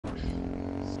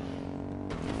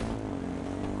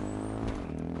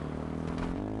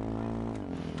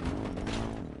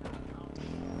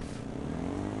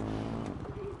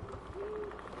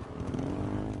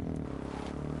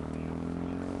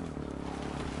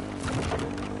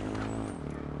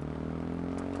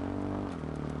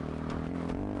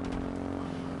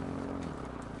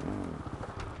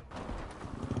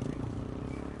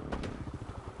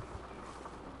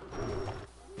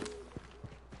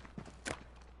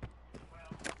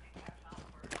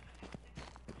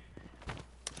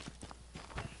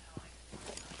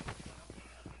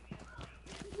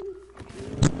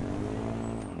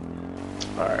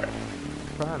Alright.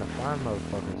 Trying to find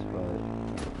motherfuckers, but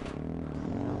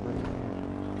nobody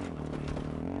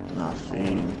here. Nah,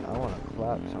 fiend. I want to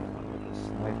clap someone with a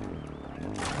sniper.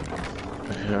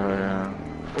 Hell yeah.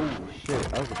 Oh shit!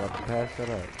 I was about to pass that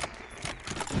up.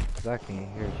 Cause I can't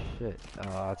hear shit.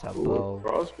 Oh, that's a Ooh, bow.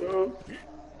 crossbow?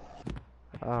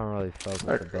 I don't really fuck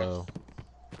with the bow.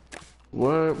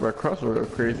 What? Bro, crossbow are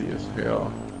crazy as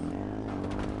hell.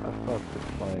 I fuck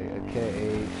with like a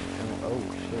KH. And, oh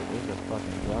shit! There's a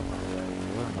fucking drop already.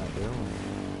 What am I doing?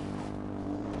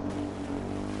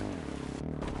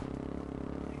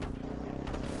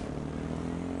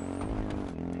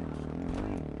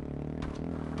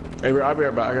 Hey, bro, I'll be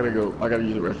right back. I gotta go. I gotta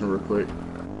use the restroom real quick.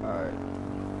 Alright.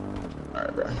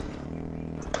 Alright, bro.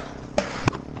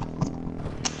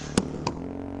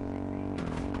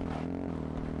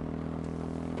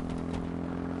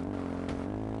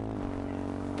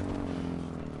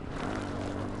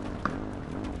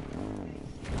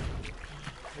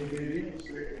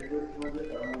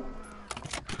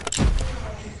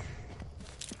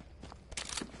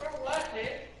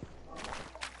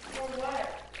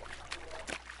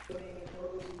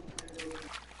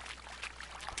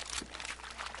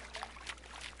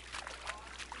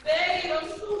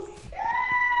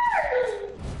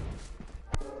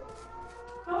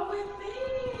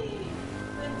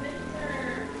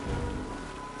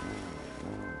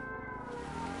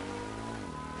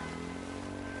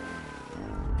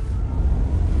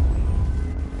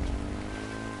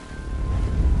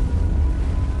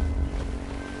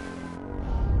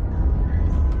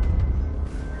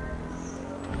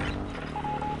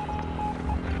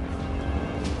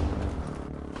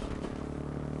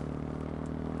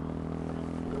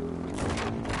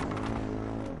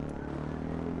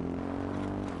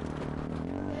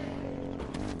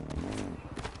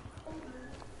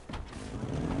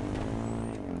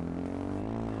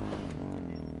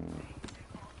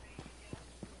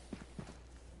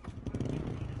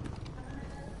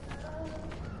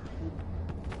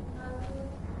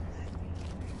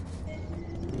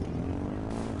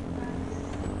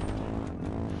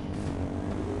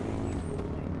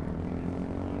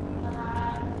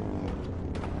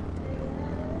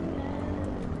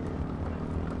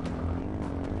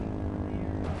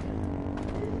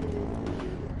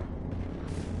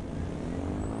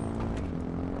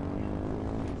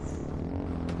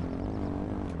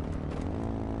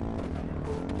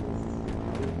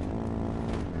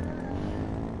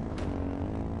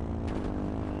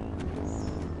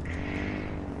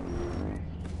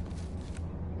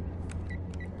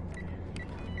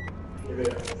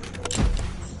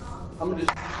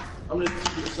 I'm gonna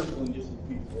just keep it simple and get some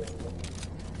pizza.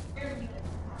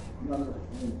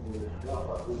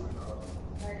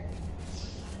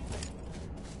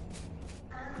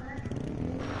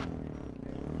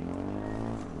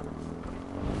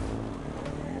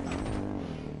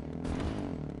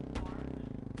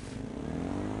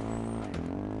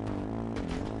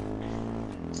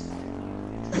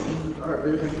 Alright,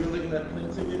 baby, have you been looking at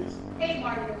plane tickets? Hey,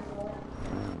 Mario.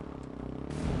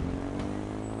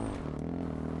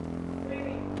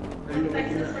 Have you been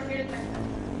looking Texas at? from here to Texas.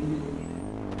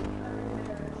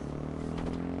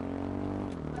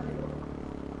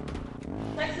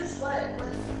 Texas what?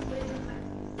 What's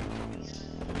Texas?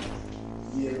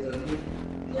 DFW.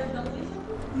 DFW?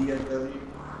 DFW.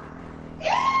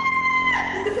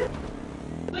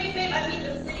 Wait, babe, I mean the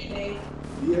city, babe.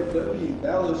 DFW,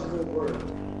 Dallas Fort Worth.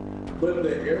 But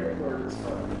the airport is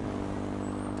fine.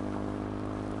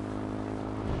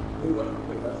 Ooh, I can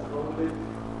put basketball with it.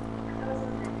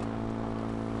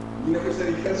 You never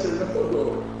said yes or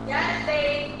no. Yes,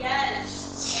 babe, yes.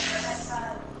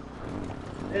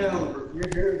 Damn, your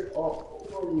hair is all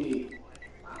over me.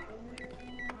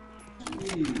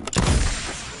 Jeez.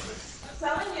 I'm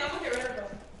telling you, I'm gonna get rid of them.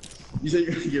 You said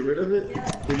you're gonna get rid of it?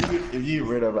 Yeah. If you get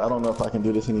rid of it, I don't know if I can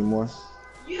do this anymore.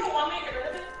 You don't want me to get rid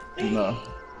of it? Babe. No.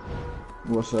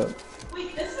 What's up?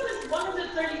 Wait, this one is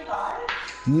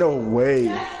 135? No way.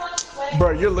 Yes, like,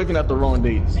 Bro, you're looking at the wrong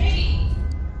dates. babe.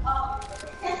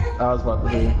 I was about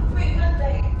to say. Wait, what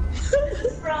day? This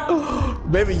is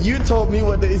from... Baby, you told me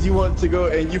what days you wanted to go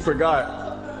and you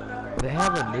forgot. They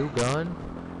have a new gun?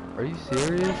 Are you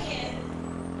serious?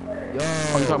 Yo.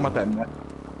 Oh, you talking about that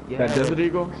Yeah, that Desert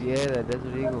Eagle? Yeah, that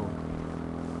Desert Eagle.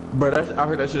 Bro, that's, I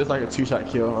heard that shit is like a 2-shot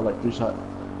kill or like 3-shot.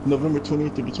 November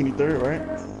 20th through the 23rd, right?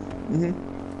 Mm-hmm.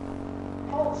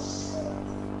 Oh, shit.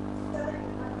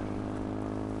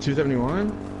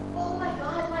 271? Oh my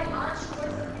god, my aunt, she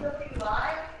works at PWI.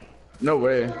 Live. No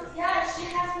way. Yeah, she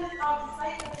has this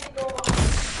site that they go on.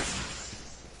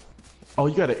 Oh,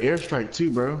 you got an airstrike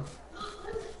too, bro.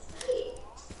 What is this site?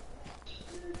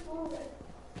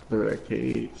 Look at that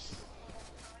cage.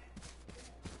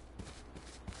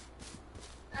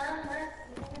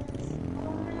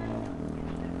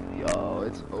 Yo,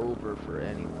 it's over for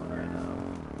anyone right now.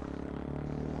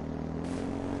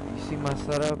 You see my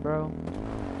setup, bro?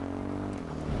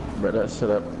 Bro, that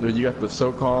setup. Dude, you got the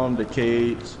SOCOM, the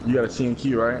cage. You got a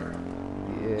CMQ, right?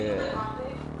 Yeah.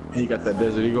 And you got that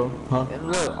Desert Eagle, huh?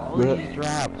 And look, all Go these ahead.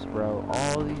 drops, bro.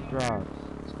 All these drops.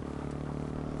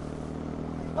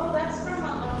 Oh, that's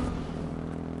from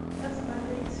that's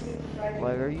Monday to Friday.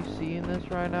 Like, are you seeing this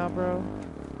right now, bro?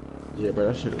 Yeah,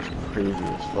 bro, that shit is crazy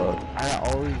as fuck. I got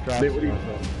all these drops They, to what do you,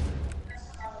 myself.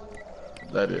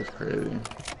 that is crazy.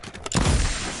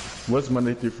 What's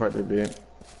Monday through Friday, babe?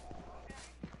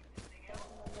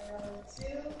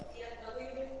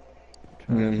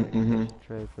 Mm-hmm.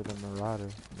 Trade for the Marauder.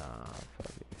 Nah,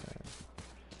 fuck it, man.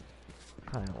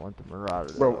 I kinda want the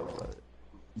Marauder Bro, though, but...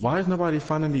 why is nobody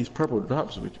finding these purple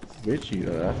drops with you,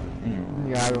 though?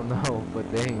 Yeah, I don't know,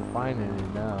 but they ain't finding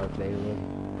it now if they look.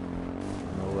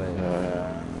 No way.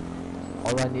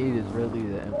 All I need is really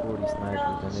the M40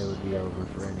 sniper, then it would be over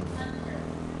for anyone.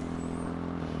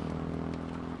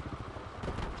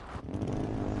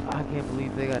 I can't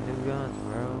believe they got new guns,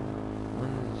 bro.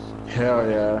 When's Hell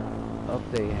yeah.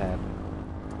 update happen?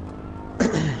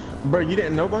 Bro, you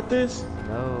didn't know about this?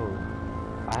 No.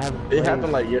 I haven't It played.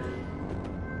 happened like it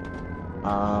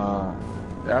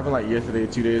happened like yesterday,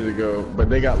 2 days ago. But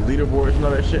they got leaderboards and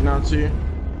all that shit now too.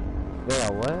 They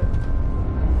got what?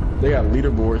 They got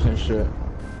leaderboards and shit.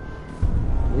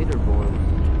 Leaderboard.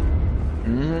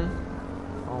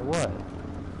 Mm-hmm. On what?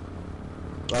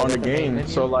 On the game.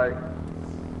 So like,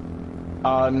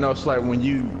 no, it's like when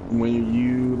you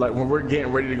like when we're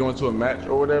getting ready to go into a match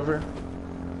or whatever,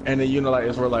 and then like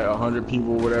it's where like 100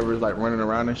 people, whatever, is like running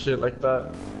around and shit like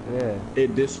that. Yeah.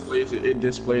 It displays it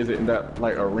in that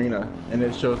like arena, and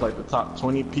it shows like the top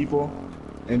 20 people,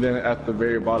 and then at the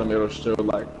very bottom it'll show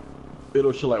like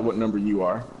what number you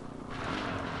are.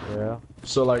 Yeah.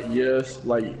 So like yes,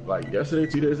 like yesterday,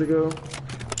 2 days ago,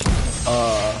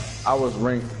 I was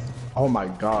ranked. Oh my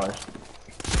gosh.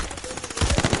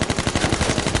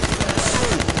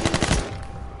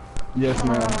 Yes,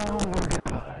 man. Oh my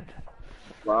god.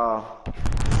 Wow.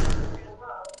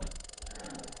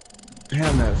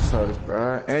 Damn, that sucks,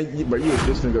 bro. But you were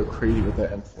just gonna go crazy with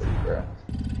that M40, bro.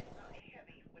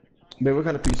 Man, what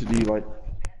kind of pizza do you like?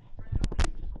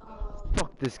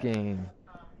 Fuck this game.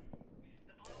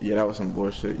 Yeah, that was some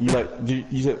bullshit. You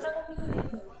said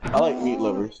I like meat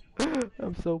lovers.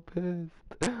 I'm so pissed.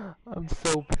 I'm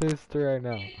so pissed right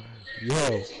now.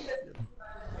 Yo.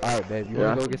 Alright, babe, you wanna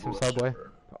Yeah. go get some Subway?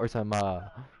 Or some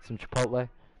Chipotle?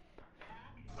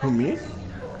 Who, me?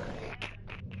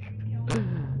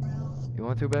 You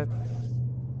want to, babe?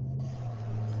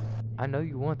 I know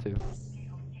you want to.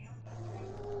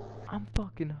 I'm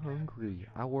fucking hungry.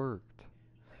 I worked.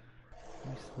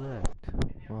 You slept.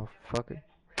 Motherfucker.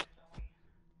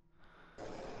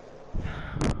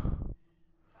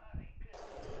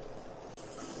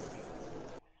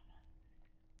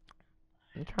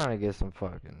 I'm trying to get some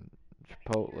fucking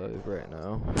Chipotle right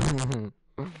now.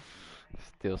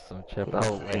 Steal some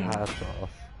Chipotle hot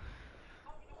sauce.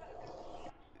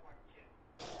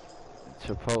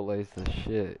 Chipotle's the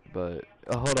shit, but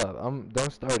hold up,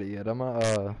 don't start it yet. I'm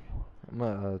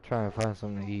gonna try and find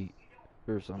something to eat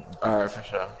or something. Alright, for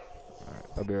sure. Alright,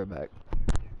 I'll be right back.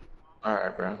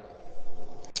 Alright, bro.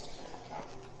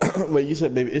 Wait, you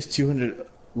said, baby, it's 200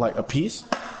 like a piece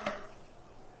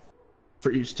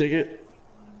for each ticket?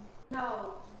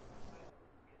 No.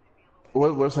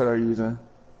 What website are you using?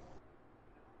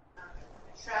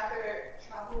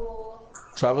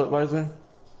 Travel Advisor?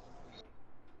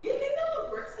 You think that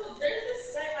would work? So there's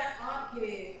this site my aunt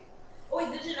gave. Oh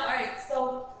wait, did you know? Alright,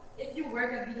 so if you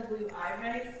work at BWI,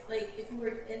 right? Like if you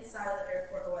work inside the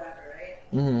airport or whatever, right?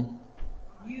 Mm-hmm.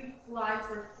 You fly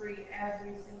for free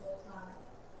every single time.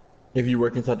 If you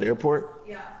work inside the airport?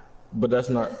 Yeah. But that's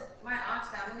not... My aunt's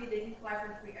family, they can fly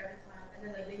for free every time. And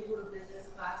then like they can go to business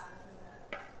class and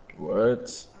that.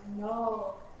 What? I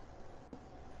know.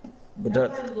 But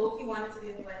That's that... why Loki wanted to be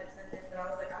the flight attendant, but I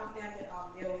was like, I don't think I can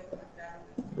be away from my family.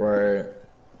 Right.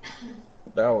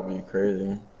 That would be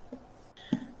crazy.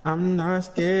 I'm not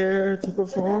scared to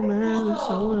perform in the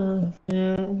show.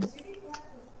 Yeah.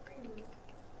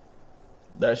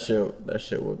 That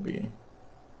shit would be...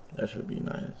 That should be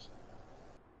nice.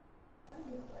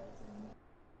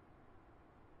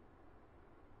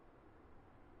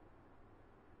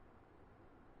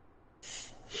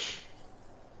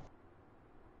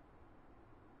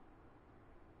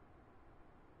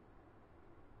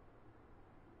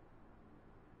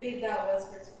 I think that was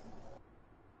for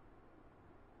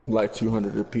Like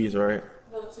 200 a piece, right?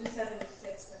 No,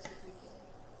 276 for 2 people.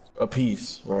 A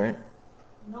piece, right?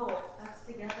 No, that's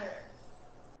together.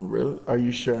 Really? Are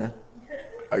you sure?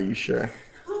 Are you sure?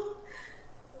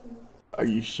 Are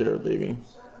you sure, baby?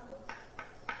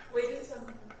 Wait, it's 8:05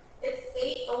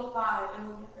 and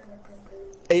we'll get there at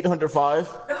 10:30. 805?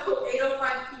 No,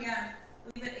 8:05 p.m.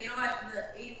 Leave at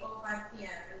 8:05 p.m.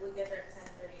 and we'll get there at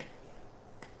 10:30 p.m.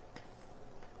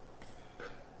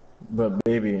 But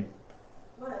baby.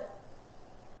 What?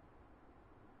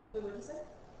 Wait, what'd you say?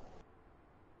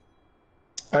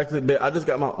 Actually, babe, I just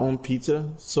got my own pizza.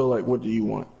 So like, what do you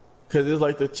want? Cause it's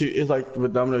like it's like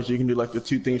with Domino's, you can do like the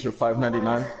 2 things for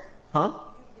 $5.99. Huh?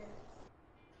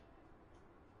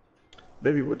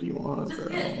 Baby, what do you want, Just bro?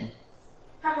 get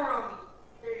pepperoni.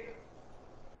 There you go.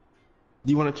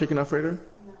 Do you want a chicken Alfredo? No.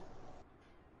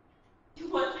 You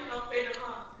want chicken Alfredo,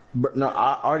 huh? But no,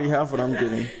 I already have what I'm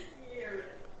getting. Yeah.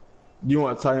 Do you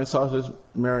want Italian sausage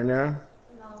marinara?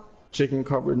 No. Chicken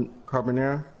carbonara? No,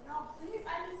 please, I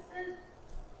just said.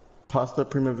 Pasta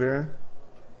primavera?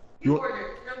 You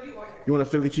ordered. No, you ordered. You want a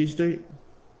Philly cheesesteak?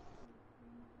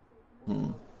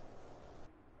 You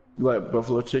like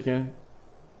buffalo chicken?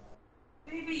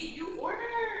 Baby, you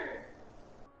ordered.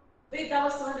 Babe, that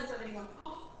was 271.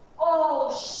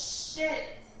 Oh shit.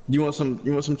 You want some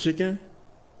chicken?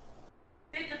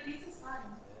 Babe, the pizza's fine.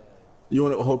 You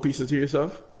want a whole pizza to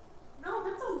yourself? No,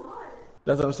 that's a lot.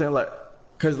 That's what I'm saying, like,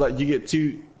 cause like you get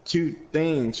two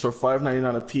things for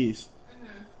 $5.99 a piece.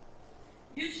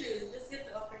 You choose. Just get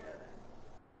the Alfredo then.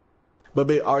 But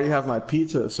babe, I already have my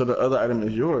pizza, so the other item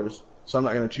is yours. So I'm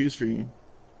not gonna choose for you.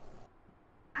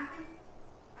 I'm not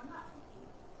picky.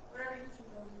 Whatever you choose,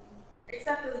 I'll eat.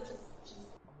 Except for the cheese.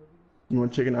 You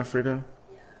want chicken Alfredo?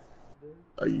 Yeah.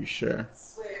 Are you sure? I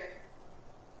swear.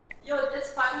 Yo,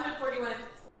 it's 541.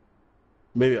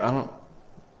 Baby, I don't.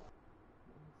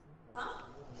 Huh?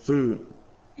 Food.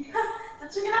 Yeah, the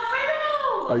chicken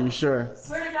Alfredo! Are you sure?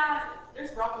 Swear to God,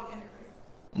 there's broccoli in it,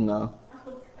 right? No.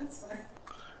 That's fine.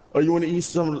 Oh, you want to eat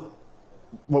some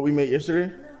what we made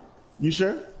yesterday? No, You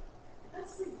sure?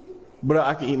 that's for you. But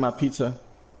I can eat my pizza.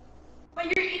 But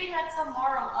you're eating that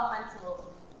tomorrow up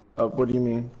until. What do you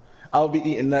mean? I'll be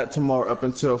eating that tomorrow up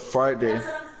until Friday. That's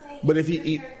what I'm saying. But if you It's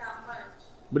eat, that much.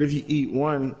 but if you eat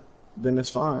one, then it's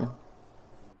fine.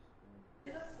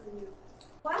 It's up for you.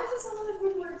 Why is it so many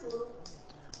people are too?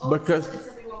 Oh, Because- it's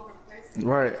every one per person.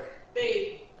 Right.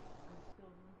 Babe,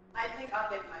 I think I'll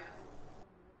get my.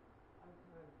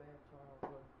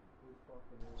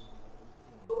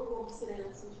 Oh, we'll sit in and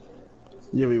sushi.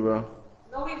 Yeah, we will.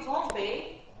 No, we won't, babe.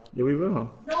 Yeah, we will.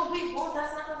 No, we won't.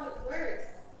 That's not how it works.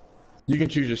 You can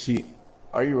choose your seat.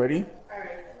 Are you ready?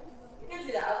 Alright. You can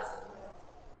do that.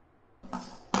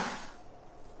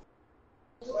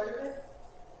 Did you order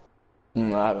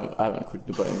it? I haven't clicked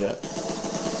the button yet.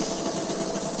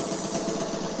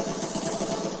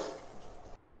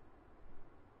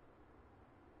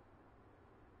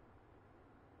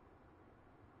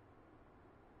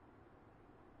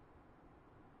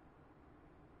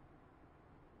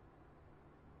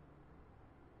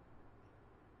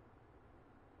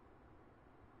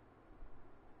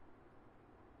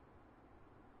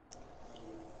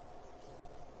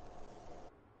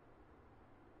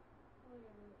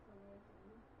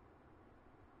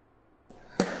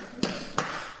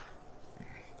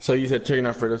 So you said chicken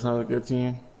Alfredo sounds good to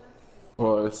you?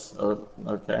 Well, it's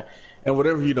okay. And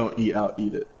whatever you don't eat, I'll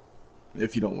eat it.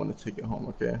 If you don't want to take it home,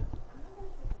 okay?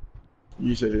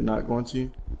 You said you're not going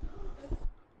to?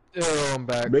 Yeah, I'm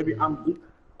back. Baby, are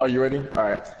you ready? All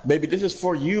right. Baby, this is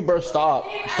for you, bro. Stop.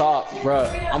 Stop, bro.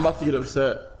 I'm about to get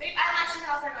upset. Babe, I'm actually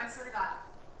not there, I swear to God.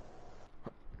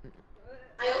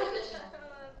 I opened this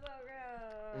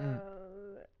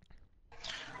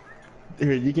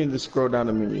Here, you can just scroll down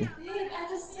the menu. Babe, I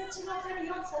just said chicken Alfredo, you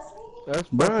don't trust me? That's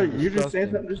Bro, fucking you're just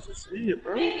saying disgusting. something just to see it,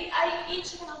 bro. Baby, I eat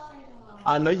chicken Alfredo.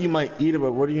 I know you might eat it,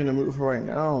 but what are you in the mood for right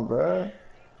now, bro?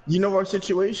 You know our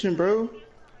situation, bro.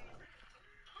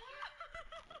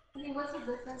 Hey, what's the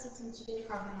difference between chicken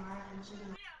carbonara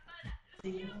and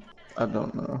chicken? I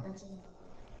don't know.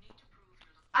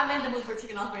 I'm in the mood for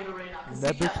chicken Alfredo right now. 'cause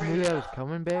That you kept bitch knew bringing that it was up.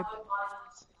 coming, babe.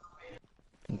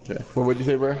 Okay. What would you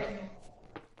say, bro?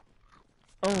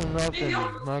 Oh, nothing.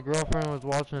 My girlfriend was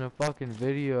watching a fucking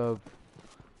video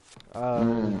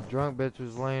of drunk bitch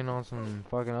was laying on some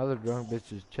fucking other drunk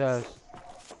bitch's chest.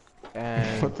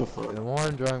 And What the fuck? the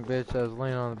one drunk bitch that was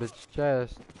laying on the bitch's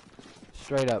chest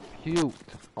straight up puked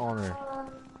on her.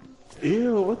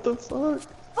 Ew, what the fuck?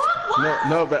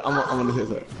 No, but I'm gonna hit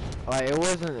that. Like, it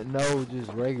wasn't no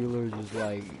just regular, just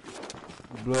like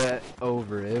bleh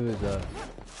over. It was a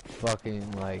fucking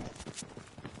like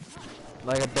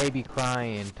Like a baby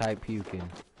crying type puking.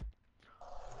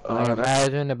 Oh, Like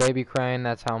imagine a baby crying.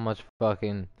 That's how much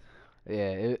fucking.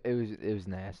 Yeah, it was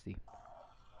nasty.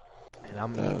 And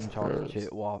I'm eating chocolate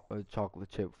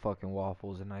chip fucking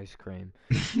waffles and ice cream.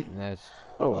 And that's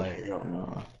Oh, like, hell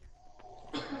no.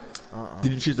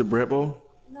 Did you choose the bread bowl?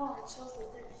 No, I chose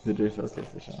the dish. The dish, okay,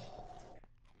 for sure.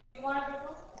 You want a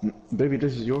pickle? Baby,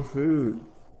 this is your food.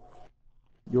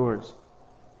 Yours.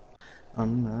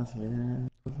 I'm not here.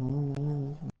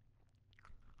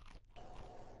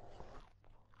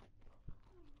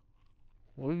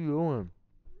 what are you doing?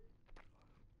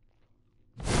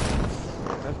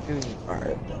 That's getting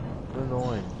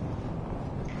annoying.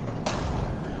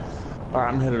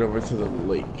 Alright, I'm headed over to the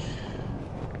lake.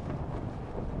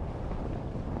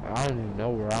 I don't even know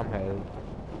where I'm headed.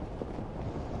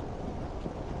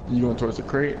 You going towards the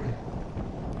crate?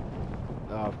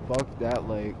 Fuck that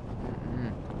lake.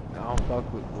 I don't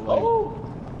fuck with the lake.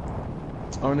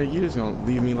 Oh no, you just gonna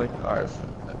leave me like alright.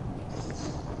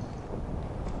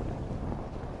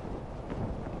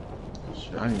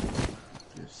 Shit, I need to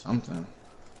do something.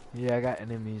 Yeah, I got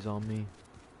enemies on me.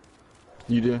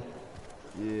 You do?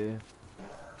 Yeah.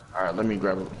 Alright, let me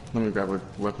grab a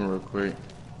weapon real quick.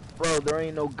 Bro, there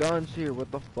ain't no guns here.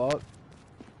 What the fuck?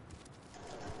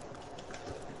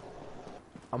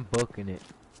 I'm booking it.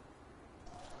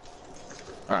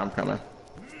 Alright, I'm coming.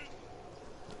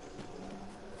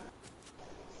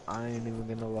 I ain't even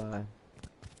gonna lie.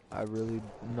 I really...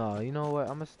 No, you know what?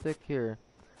 I'm gonna stick here.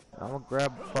 I'm gonna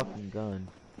grab a fucking gun.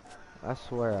 I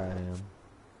swear I am.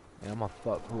 And I'm gonna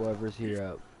fuck whoever's here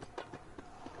up.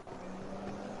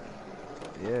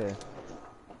 Yeah.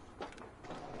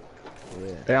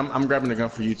 Yeah. Hey, I'm grabbing the gun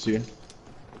for you too.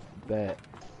 Bet.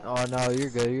 Oh no, you're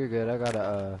good.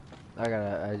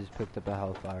 I just picked up a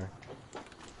Hellfire.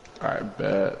 Alright,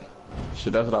 bet.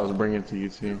 Shit, that's what I was bringing to you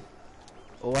too.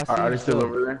 Oh, I see Are him they still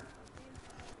over there?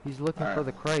 He's looking for Alright.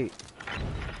 the crate.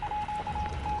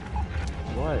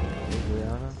 What,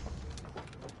 Adriana?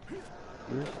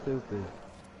 You're stupid.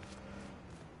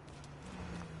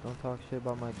 Don't talk shit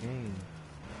about my game.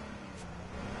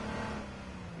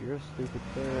 You're a stupid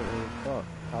player as fuck.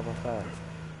 How about that?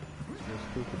 You're a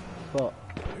stupid fuck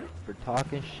for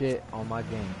talking shit on my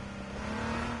game.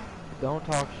 Don't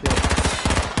talk shit.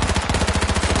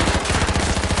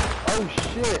 Oh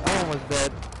shit, I'm almost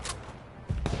dead.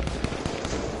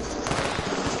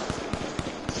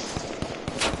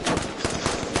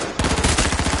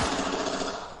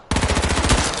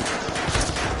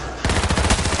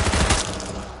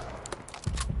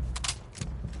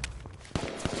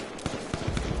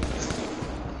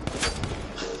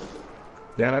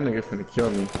 Damn, that nigga finna kill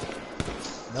me.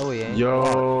 No, he ain't.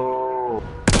 Yo.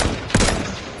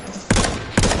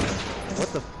 What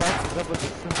the fuck is up with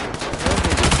this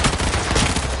sensitivity?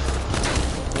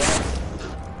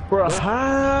 Bro,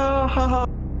 how?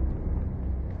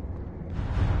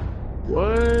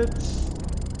 What?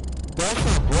 That's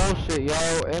some bullshit,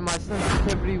 yo. And my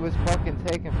sensitivity was fucking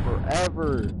taking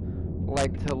forever.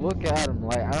 Like, to look at him.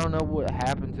 Like, I don't know what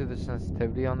happened to the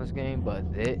sensitivity on this game, but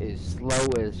it is slow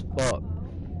as fuck.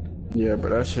 Yeah, but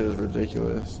that shit is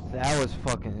ridiculous. That was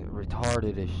fucking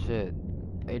retarded as shit.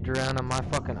 Adriana, my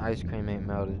fucking ice cream ain't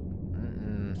melted.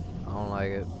 I don't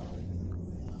like it.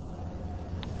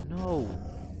 No.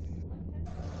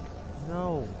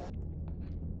 No.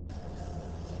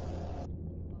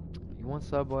 You want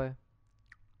Subway?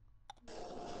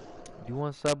 Do you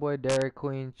want Subway, Dairy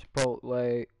Queen,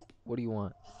 Chipotle? What do you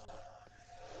want?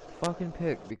 Fucking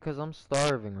pick, because I'm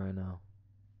starving right now.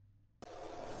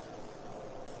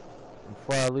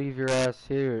 Before I leave your ass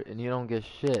here and you don't get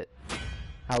shit.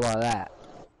 How about that?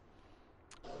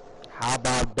 How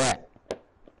about that?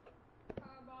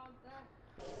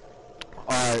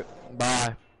 Alright,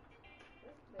 bye.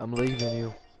 I'm leaving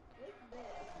you.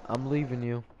 I'm leaving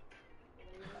you.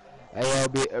 Hey, I'll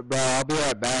be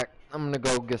right back. I'm gonna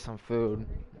go get some food.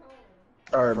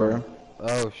 Alright, bro.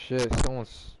 Oh shit,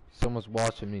 someone's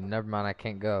watching me. Never mind, I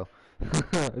can't go.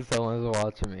 Someone's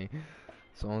watching me.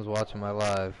 Someone's watching my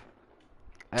live.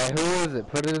 Hey, who is it?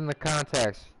 Put it in the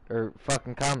contacts or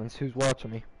fucking comments. Who's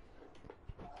watching me?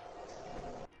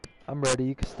 I'm ready.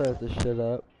 You can start this shit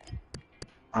up.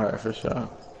 Alright, for sure.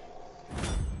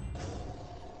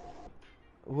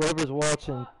 Whoever's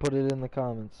watching, put it in the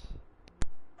comments.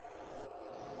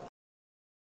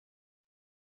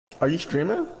 Are you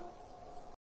streaming?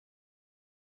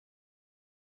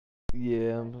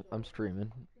 Yeah, I'm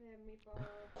streaming.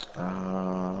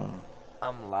 I'm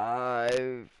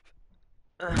live.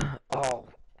 Oh.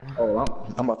 Oh,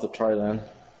 I'm about to try then.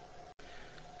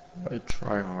 I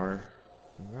try hard.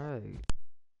 Right.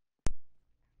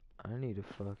 I need to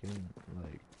fucking,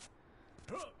 like,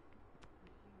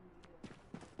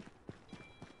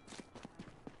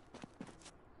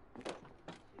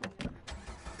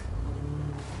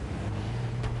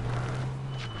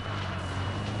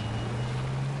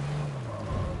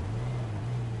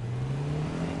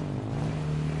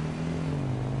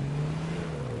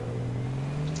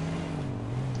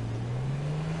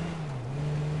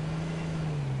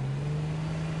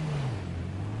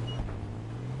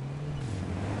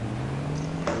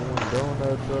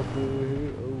 Donuts up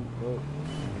here. Oh,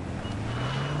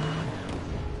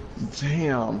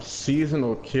 Damn,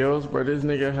 seasonal kills, bro. This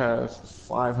nigga has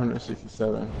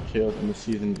 567 kills and the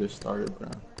season just started, bro.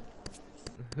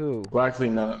 Who? Well,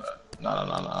 actually, no.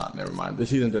 Never mind. The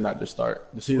season did not just start.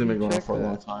 The season been going on for a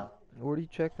long time. Where do you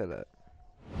check that at?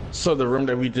 So the room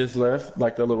that we just left,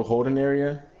 like the little holding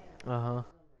area, Uh-huh.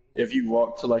 if you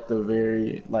walk to like the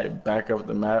very like back of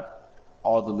the map,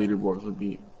 all the leaderboards would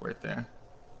be right there.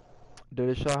 Did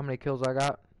it show how many kills I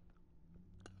got?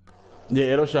 Yeah,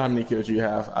 it'll show how many kills you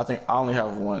have. I think I only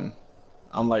have one.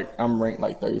 I'm ranked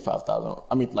like 35,000.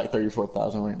 I mean like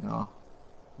 34,000 right now.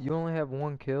 You only have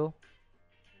one kill?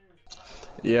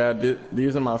 Yeah,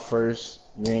 these are my first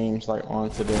games like on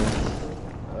today.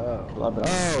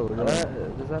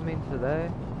 Does that mean today?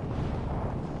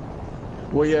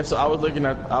 Well, yeah. So I was looking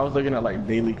at like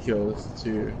daily kills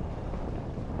too.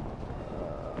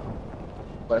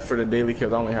 But for the daily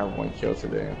kills, I only have one kill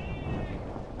today.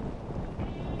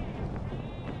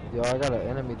 Yo, I got an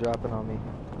enemy dropping on me.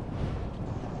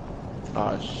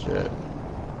 Oh shit.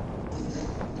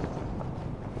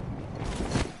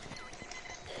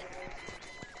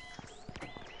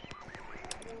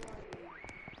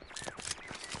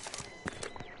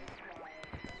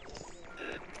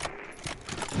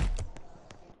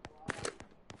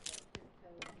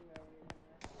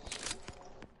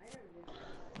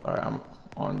 Alright, I'm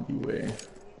on the way.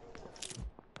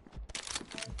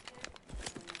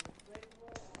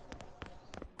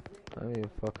 I need a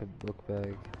fucking book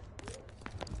bag.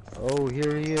 Oh,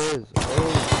 here he is.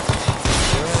 Oh,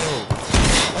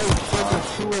 shit,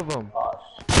 there's two of them.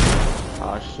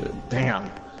 Oh shit,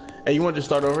 damn. Hey, you want to just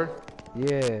start over?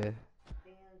 Yeah.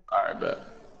 Alright, bet.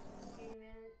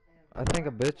 I think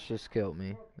a bitch just killed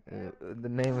me. The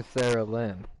name is Sarah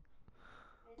Lynn.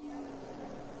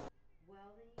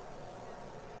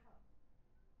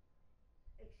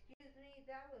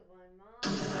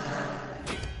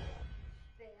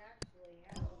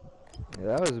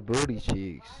 Yeah, that was booty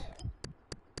cheeks.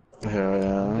 Hell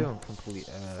yeah. I'm doing complete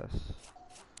ass.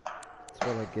 That's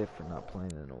what I get for not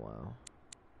playing in a while.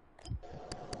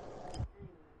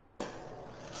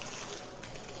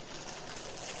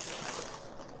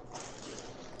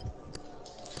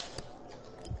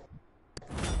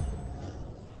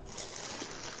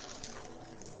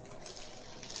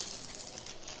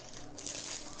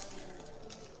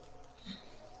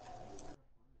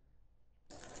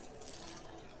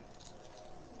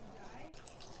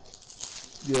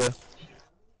 Yeah.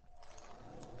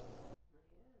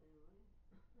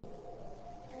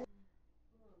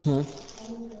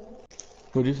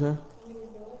 What'd you say?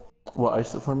 What,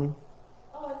 iced it for me?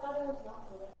 Oh, I thought it was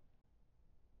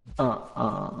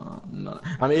melted. No.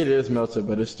 I mean, it is melted,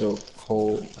 but it's still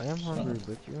cold. I am hungry,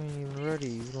 but you ain't even ready.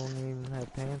 You don't even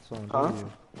have pants on, Huh? do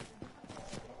you?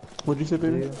 What'd you say,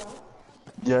 Do baby? you?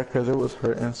 Yeah, cause it was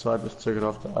hurting, so I just took it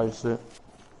off to ice it.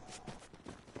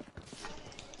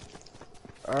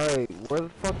 Alright, where the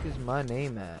fuck is my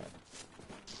name at?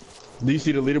 Do you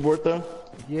see the leaderboard though?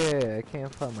 Yeah, I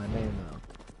can't find my name now.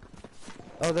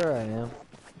 Oh, there I am.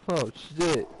 Oh,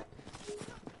 shit.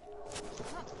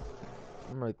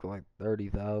 I'm like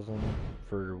 30,000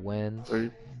 for wins.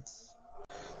 30.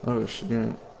 Oh shit.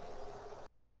 It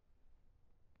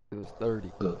was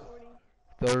 30.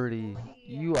 30.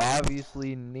 You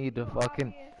obviously need to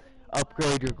fucking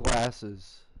upgrade your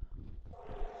glasses.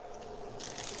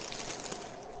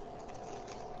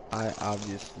 I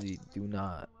obviously do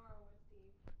not.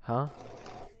 Huh?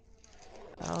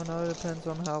 I don't know, it depends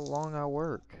on how long I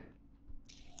work.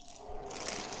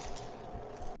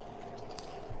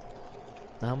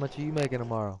 How much are you making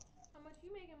tomorrow? How much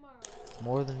you making tomorrow?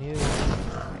 More than you.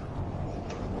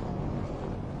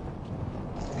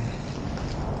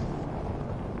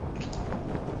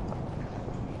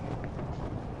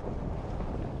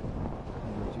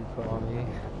 What'd you call me?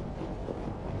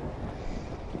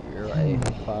 You're a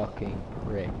fucking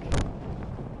prick.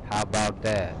 How about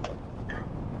that?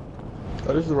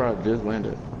 Oh, this is where I just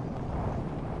landed.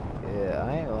 Yeah,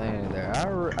 I ain't landing there.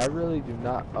 I really do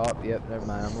not. Oh, yep, never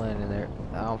mind. I'm landing there.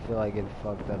 I don't feel like getting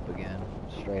fucked up again.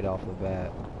 Straight off the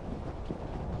bat.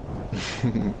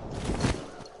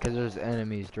 Because there's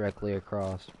enemies directly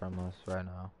across from us right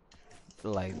now.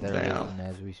 Like, they're Damn. looting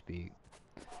as we speak.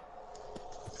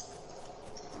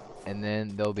 And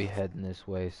then they'll be heading this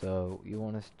way, so you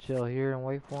want to chill here and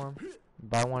wait for them?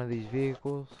 Buy one of these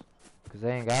vehicles? Because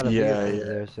they ain't got a vehicle over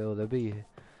there, so they'll be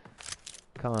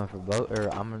coming for both, or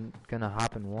I'm gonna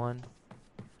hop in one.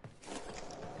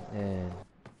 And,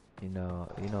 you know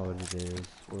what it is.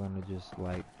 We're gonna just,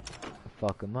 like,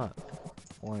 fuck them up.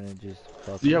 We're gonna just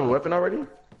fuck Do you have them a up. weapon already?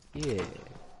 Yeah.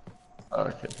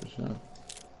 Okay, for sure.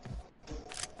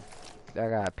 I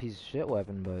got a piece of shit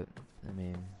weapon, but, I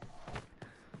mean,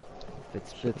 if it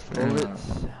spits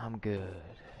bullets, I'm good.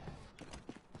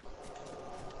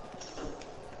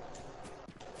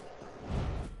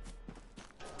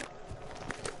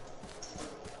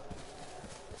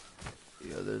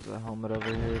 Yo, there's a helmet over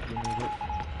here if you need it.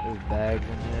 There's bags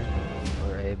in here,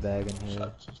 or a bag in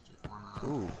here.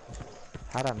 Ooh,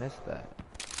 how'd I miss that?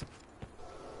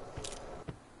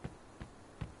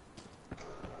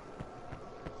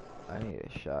 I need a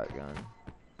shotgun.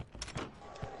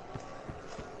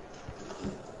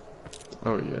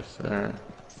 Oh yes, sir.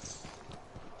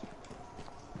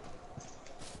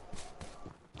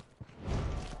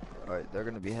 Alright, they're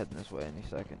gonna be heading this way any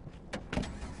second.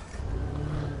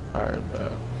 Alright,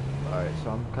 Alright, so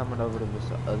I'm coming over to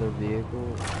this other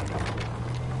vehicle.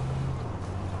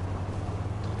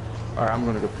 Alright, I'm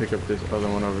gonna go pick up this other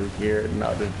one over here, and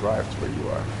I'll just drive to where you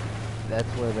are. That's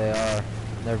where they are.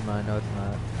 Never mind, no it's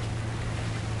not.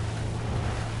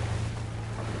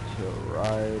 I'm gonna chill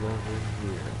right over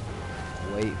here.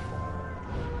 Wait for him.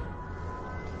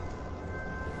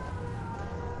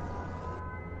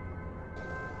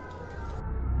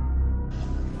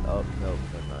 Oh, nope,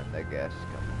 never mind, that gas is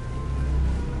coming.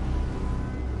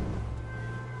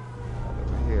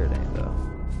 Over here it ain't though.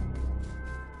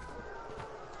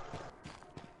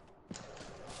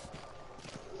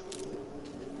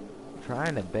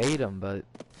 Trying to bait them, but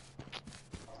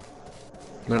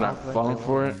They're not falling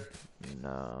for it?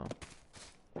 No.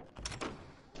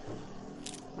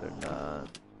 They're not.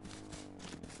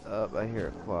 Oh, I hear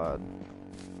a quad.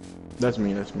 That's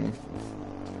me.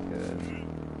 Good.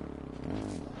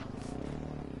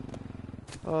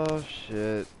 Oh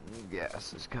shit.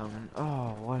 Gas is coming.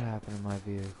 Oh, what happened to my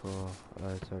vehicle? Oh,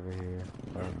 it's over here.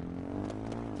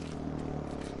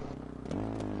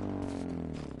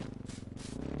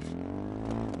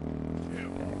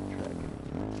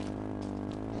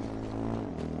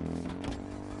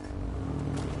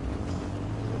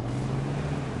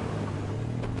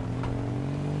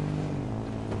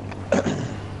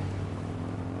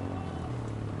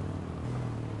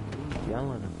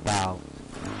 Yelling about.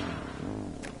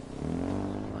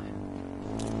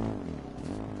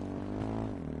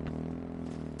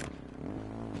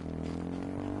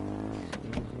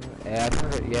 Yeah, I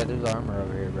think yeah, there's armor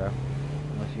over here, bro.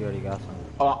 Unless you already got some.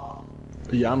 Oh,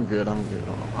 yeah, I'm good. I'm good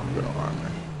on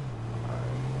armor.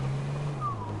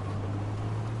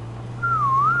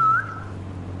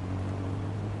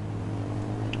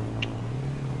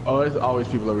 Oh, there's always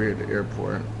people over here at the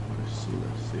airport. Let's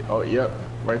see. Oh, yep,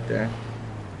 right there.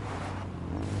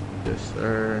 Yes,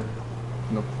 sir.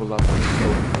 I'm gonna pull up. Oh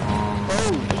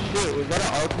shit, was that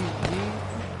an RPG?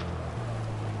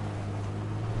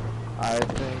 I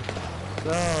think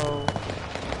so.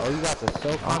 Oh, you got the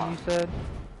SOCOM you said?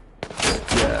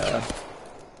 Yeah.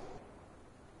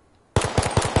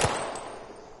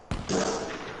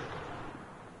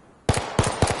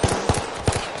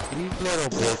 These little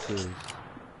bitches.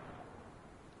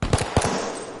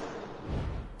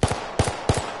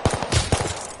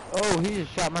 Oh, he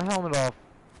just shot my helmet off.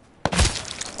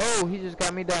 Oh, he just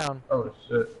got me down. Oh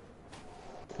shit.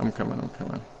 I'm coming.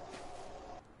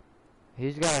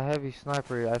 He's got a heavy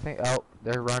sniper. I think. Oh,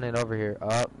 they're running over here.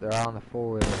 Oh, they're on the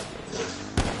four-wheeler.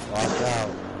 Watch out.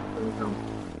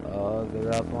 Oh,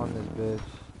 they're up on this bitch.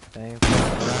 They ain't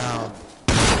fucking around.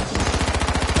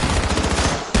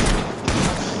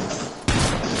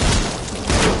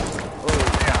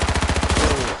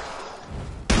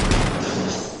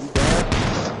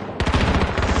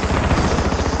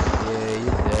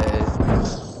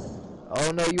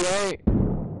 Oh no, you ain't.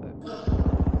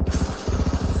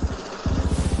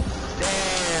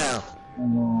 Damn.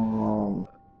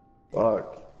 Fuck.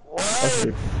 What?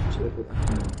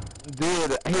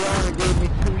 Dude, he only gave me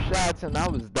 2 shots and I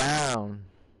was down.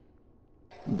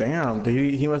 Damn,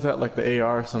 he must have like the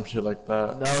AR or some shit like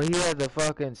that. No, he had the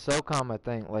fucking SOCOM, I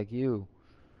think, like you.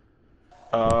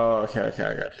 Oh, okay,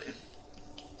 I got you.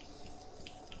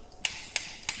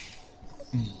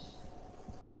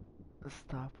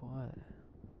 Stop what?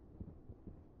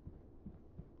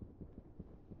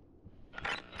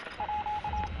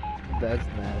 That's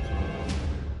nasty.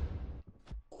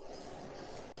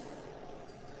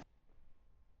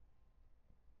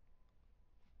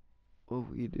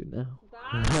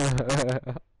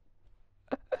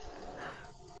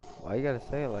 Why you gotta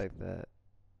say it like that?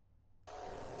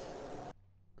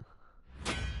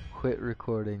 Quit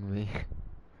recording me.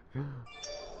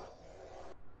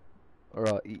 Or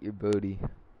I'll eat your booty.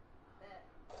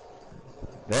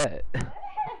 Bet.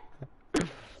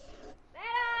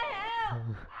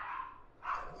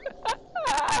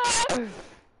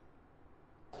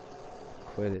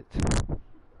 Quit it.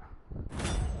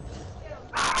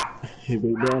 Hey,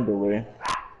 babe, they're on the way.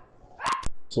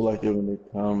 So like when they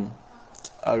come,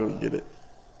 I'll go get it.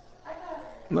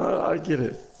 No, I get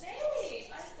it.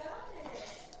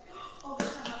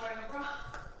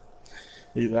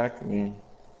 Exactly.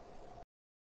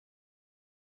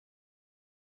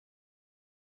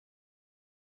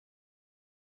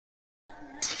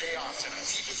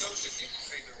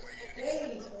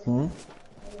 Hmm?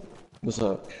 What's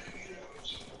up?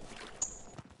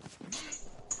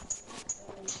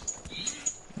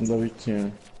 Love you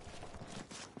too.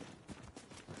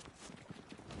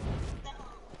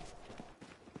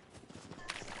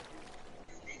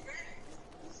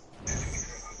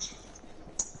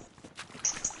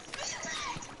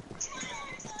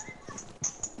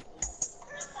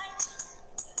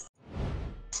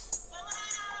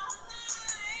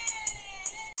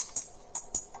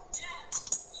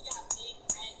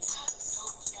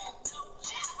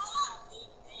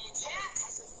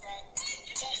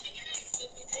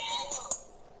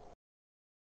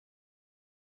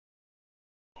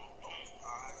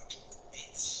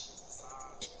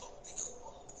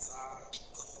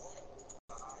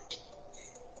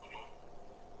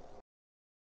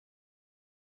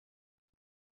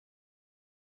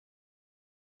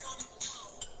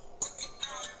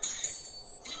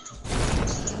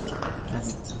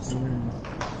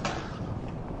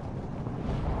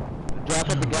 Drop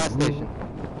at the gas station.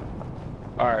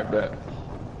 Alright, bet.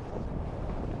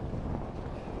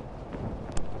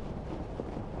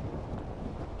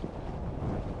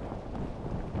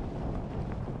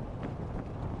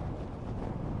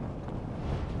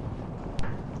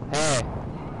 Hey,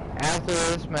 after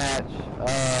this match,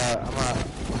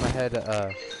 I'm gonna head,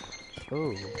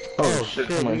 ooh. Oh shit,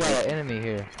 we got an enemy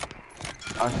here.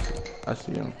 I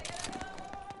see him.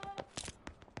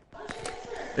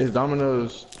 It's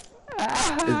Domino's.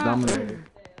 It's Domino's.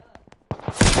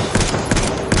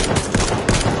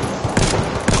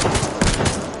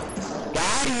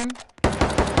 Got him!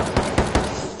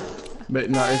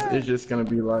 But no, it's just gonna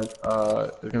be like,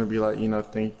 it's gonna be like, you know,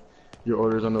 think your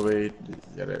order's on the way,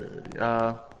 this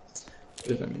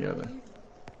and the other.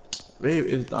 Babe,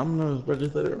 it's Domino's, bro,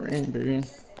 just let it rain, baby.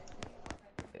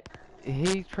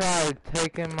 He tried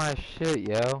taking my shit,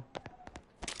 yo.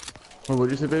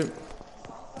 What'd you say, babe?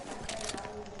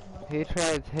 He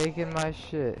tried taking my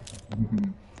shit.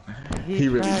 He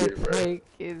really tried did, bro.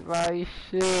 taking my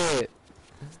shit.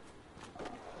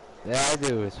 That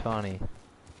dude was funny.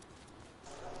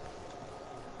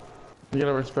 You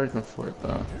gotta respect him for it,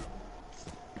 though.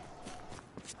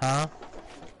 Huh?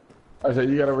 I said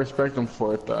you gotta respect him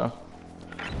for it, though.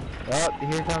 Oh,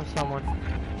 here comes someone.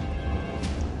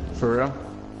 For real?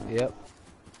 Yep.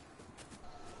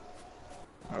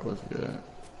 That was good.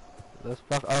 Let's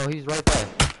fuck. Oh, he's right there.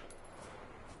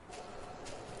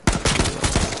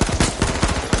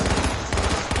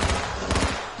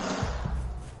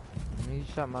 He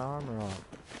shot my armor off.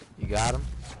 You got him?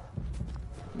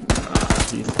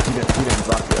 He didn't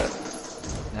drop yet.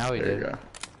 Now he There did. you go.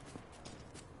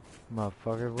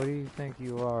 Motherfucker, what do you think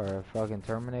you are? A fucking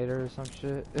Terminator or some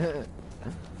shit?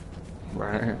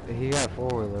 Right. He got a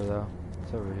four-wheeler though.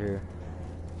 It's over here.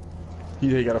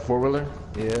 He got a four-wheeler?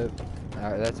 Yep.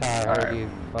 That's how I heard he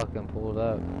fucking pulled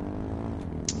up.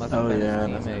 Must have been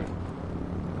his teammate.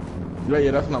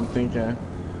 Yeah, that's what I'm thinking.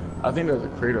 I think there's a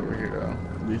crate over here though.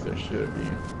 At least there should be.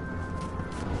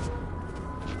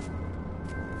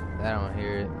 I don't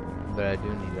hear it, but I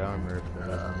do need armor for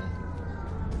that.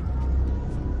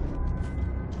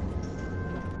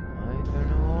 I ain't got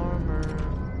no armor.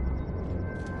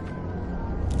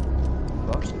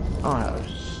 Fuck this. I don't have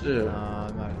shit. I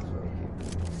might as well keep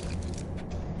it.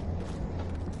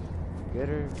 Get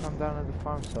her to come down to the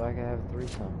farm so I can have a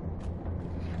threesome.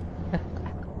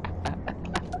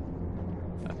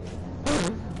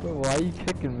 Why are you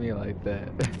kicking me like that?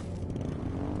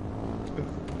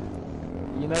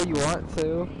 You know you want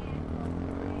to.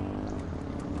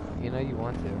 You know you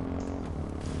want to.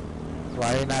 That's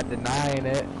why you're not denying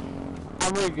it.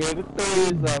 I'm gonna get a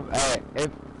threesome. Hey,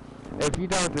 if you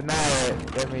don't deny it,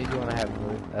 that means you wanna have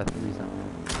a threesome.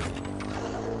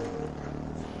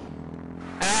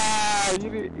 Ah, you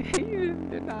didn't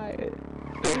deny it.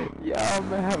 Yo, I'm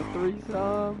gonna have a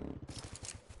threesome.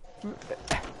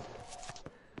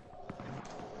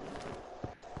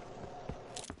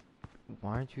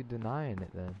 Why aren't you denying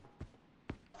it then?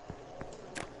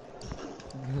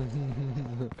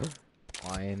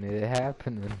 Why ain't it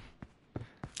happening?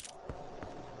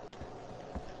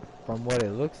 From what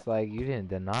it looks like, you didn't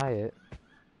deny it.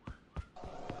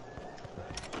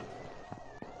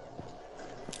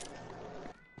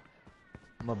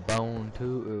 I'ma bone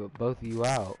both of you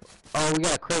out. Oh, we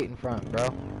got a crate in front, bro.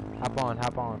 Hop on,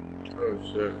 hop on. Oh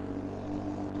shit.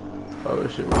 Oh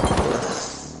shit.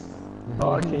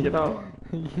 Oh, I can't get out.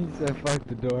 He said fuck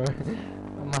the door.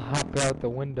 I'ma hop out the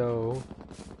window.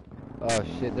 Oh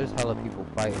shit, there's hella people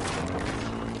fighting.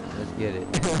 Let's get it.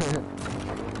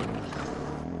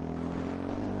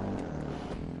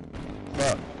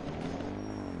 Fuck.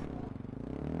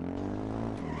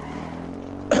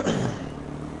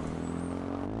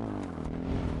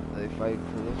 They fighting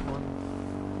for this one?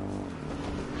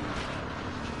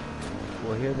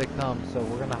 Well, here they come, so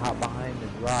we're gonna hop behind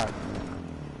this rock.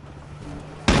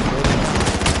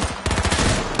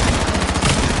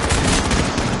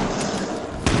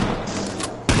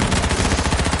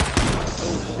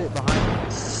 Behind me.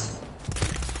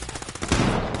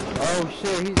 Oh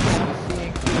shit, he's got the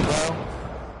CNQ, bro.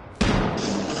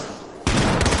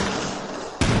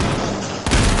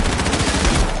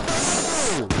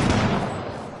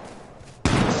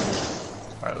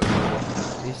 Alright, let's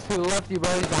go. He's to the left of you,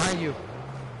 bro. He's behind you.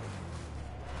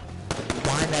 He's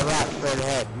behind that rock straight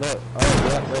ahead. Look. Oh,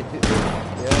 yeah, right to,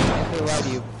 yeah, to the right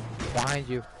of you. Behind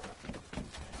you.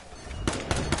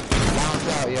 Bounce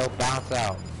out, yo. Bounce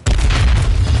out.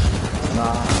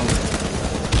 Nah.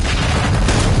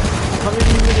 How many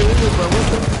niggas is it, bro? What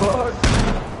the fuck?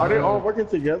 Are they all working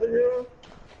together, yo?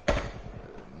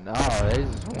 No, they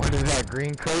just wanted that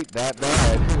green crate that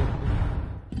bad.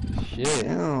 Shit.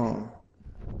 Damn.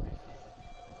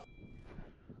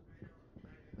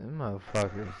 Them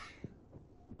motherfuckers.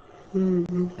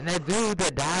 And that dude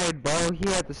that died, bro, he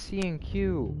had the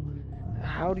C&Q.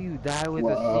 How do you die with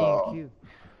a C&Q?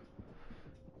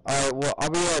 Alright, well, I'll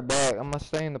be right back. I'm gonna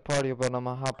stay in the party, but I'm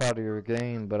gonna hop out of your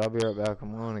game, but I'll be right back.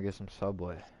 I'm going to get some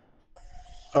Subway.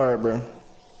 Alright, bro.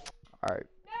 Alright.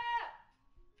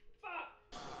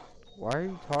 Why are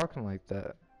you talking like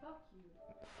that?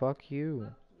 Fuck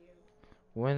you.